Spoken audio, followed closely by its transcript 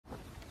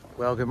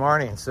Well, good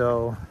morning.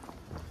 So,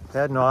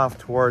 heading off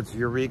towards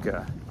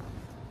Eureka.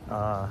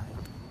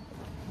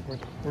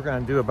 We're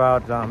going to do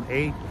about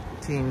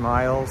 18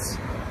 miles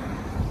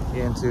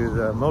into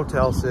the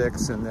Motel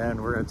 6, and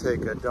then we're going to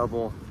take a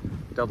double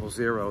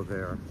zero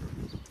there.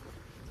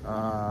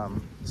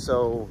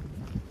 So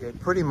it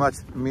pretty much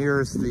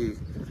mirrors the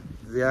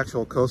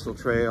actual coastal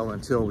trail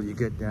until you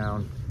get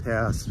down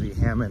past the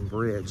Hammond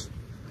Bridge,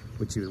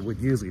 which you would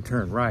usually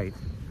turn right.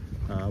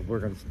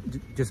 We're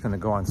just going to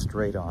go on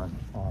straight on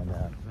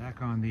that.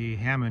 Back on the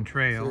Hammond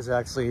Trail. This is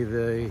actually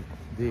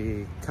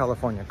the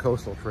California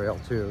Coastal Trail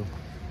too,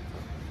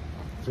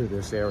 through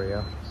this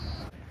area.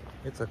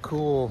 It's a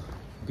cool,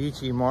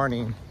 beachy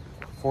morning,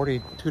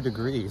 42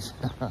 degrees.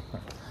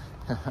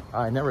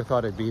 I never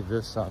thought it'd be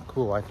this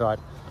cool. I thought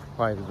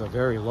probably the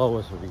very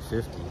lowest would be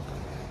 50.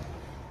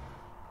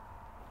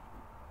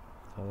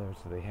 So there's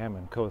the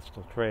Hammond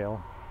Coastal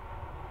Trail.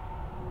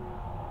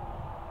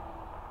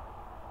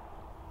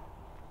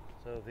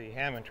 So the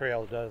Hammond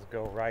Trail does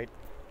go right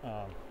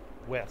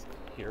west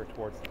here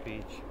towards the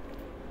beach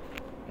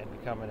and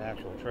become an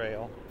actual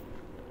trail.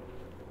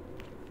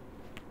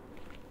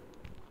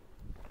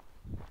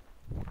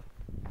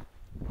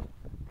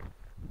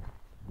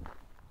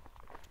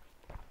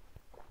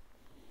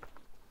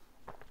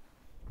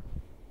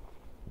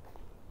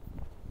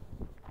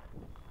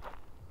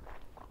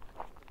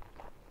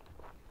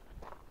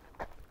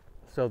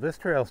 So this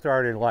trail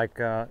started like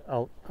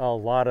a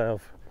lot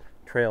of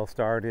trails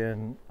start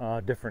in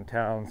different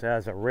towns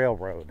as a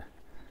railroad.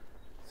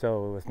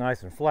 So it was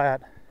nice and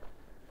flat.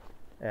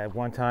 At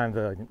one time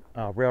the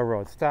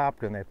railroad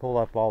stopped and they pulled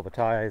up all the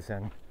ties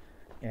and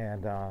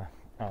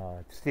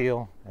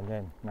steel, and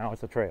then now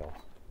it's a trail.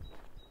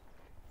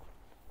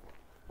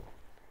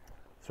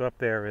 So up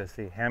there is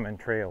the Hammond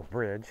Trail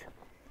Bridge.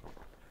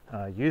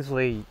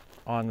 Usually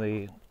on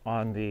the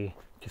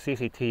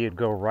CCT you'd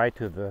go right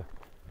to the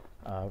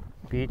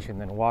beach and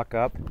then walk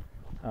up.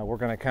 We're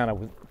going to kind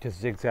of just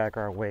zigzag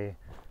our way,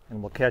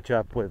 and we'll catch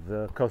up with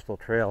the coastal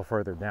trail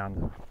further down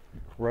the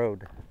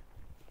road.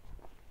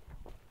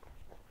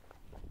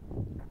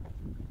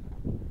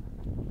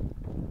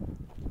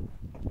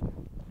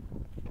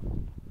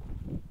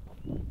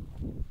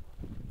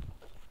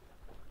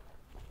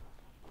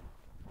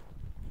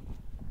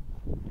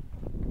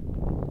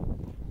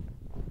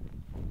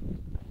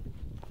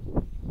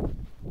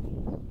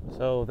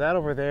 So that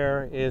over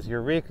there is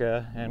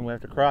Eureka, and we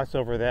have to cross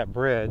over that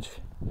bridge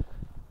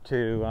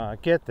to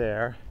get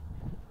there.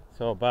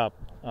 So about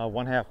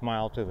 1/2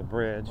 mile to the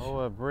bridge.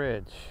 Oh, a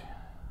bridge.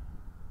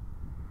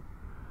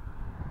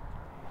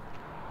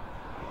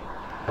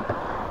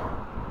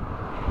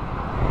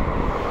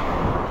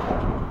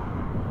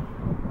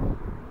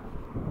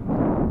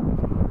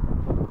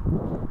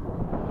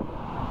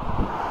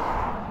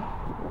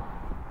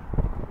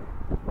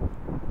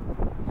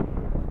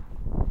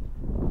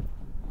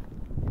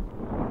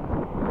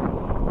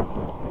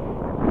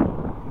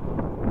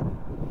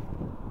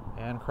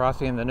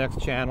 Crossing the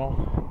next channel.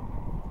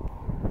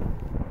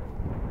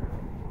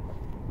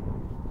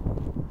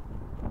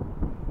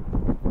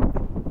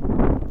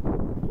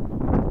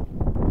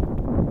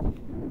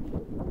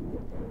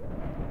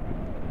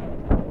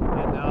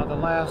 And now the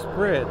last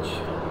bridge.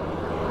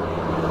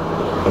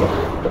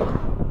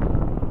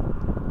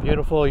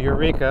 Beautiful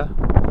Eureka.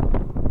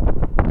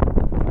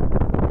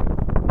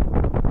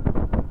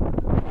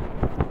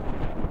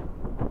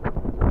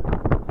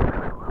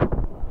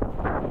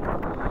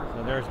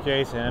 There's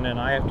Jason, and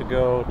I have to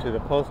go to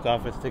the post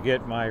office to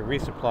get my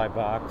resupply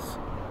box,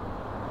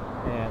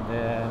 and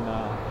then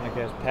I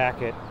guess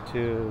pack it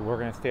to, we're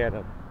going to stay at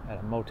a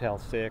Motel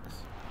 6.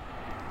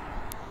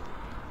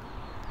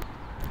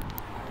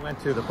 I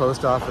went to the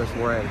post office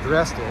where I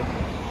addressed it,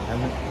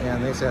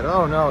 and they said,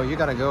 oh no, you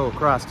got to go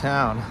across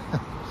town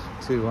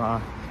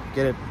to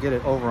get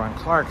it over on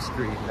Clark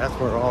Street. That's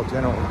where all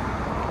general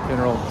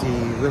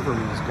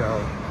deliveries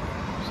go.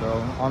 So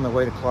on the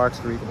way to Clark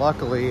Street,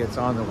 luckily it's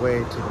on the way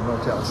to the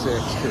Motel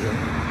 6 too.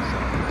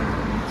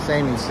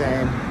 So,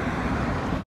 same.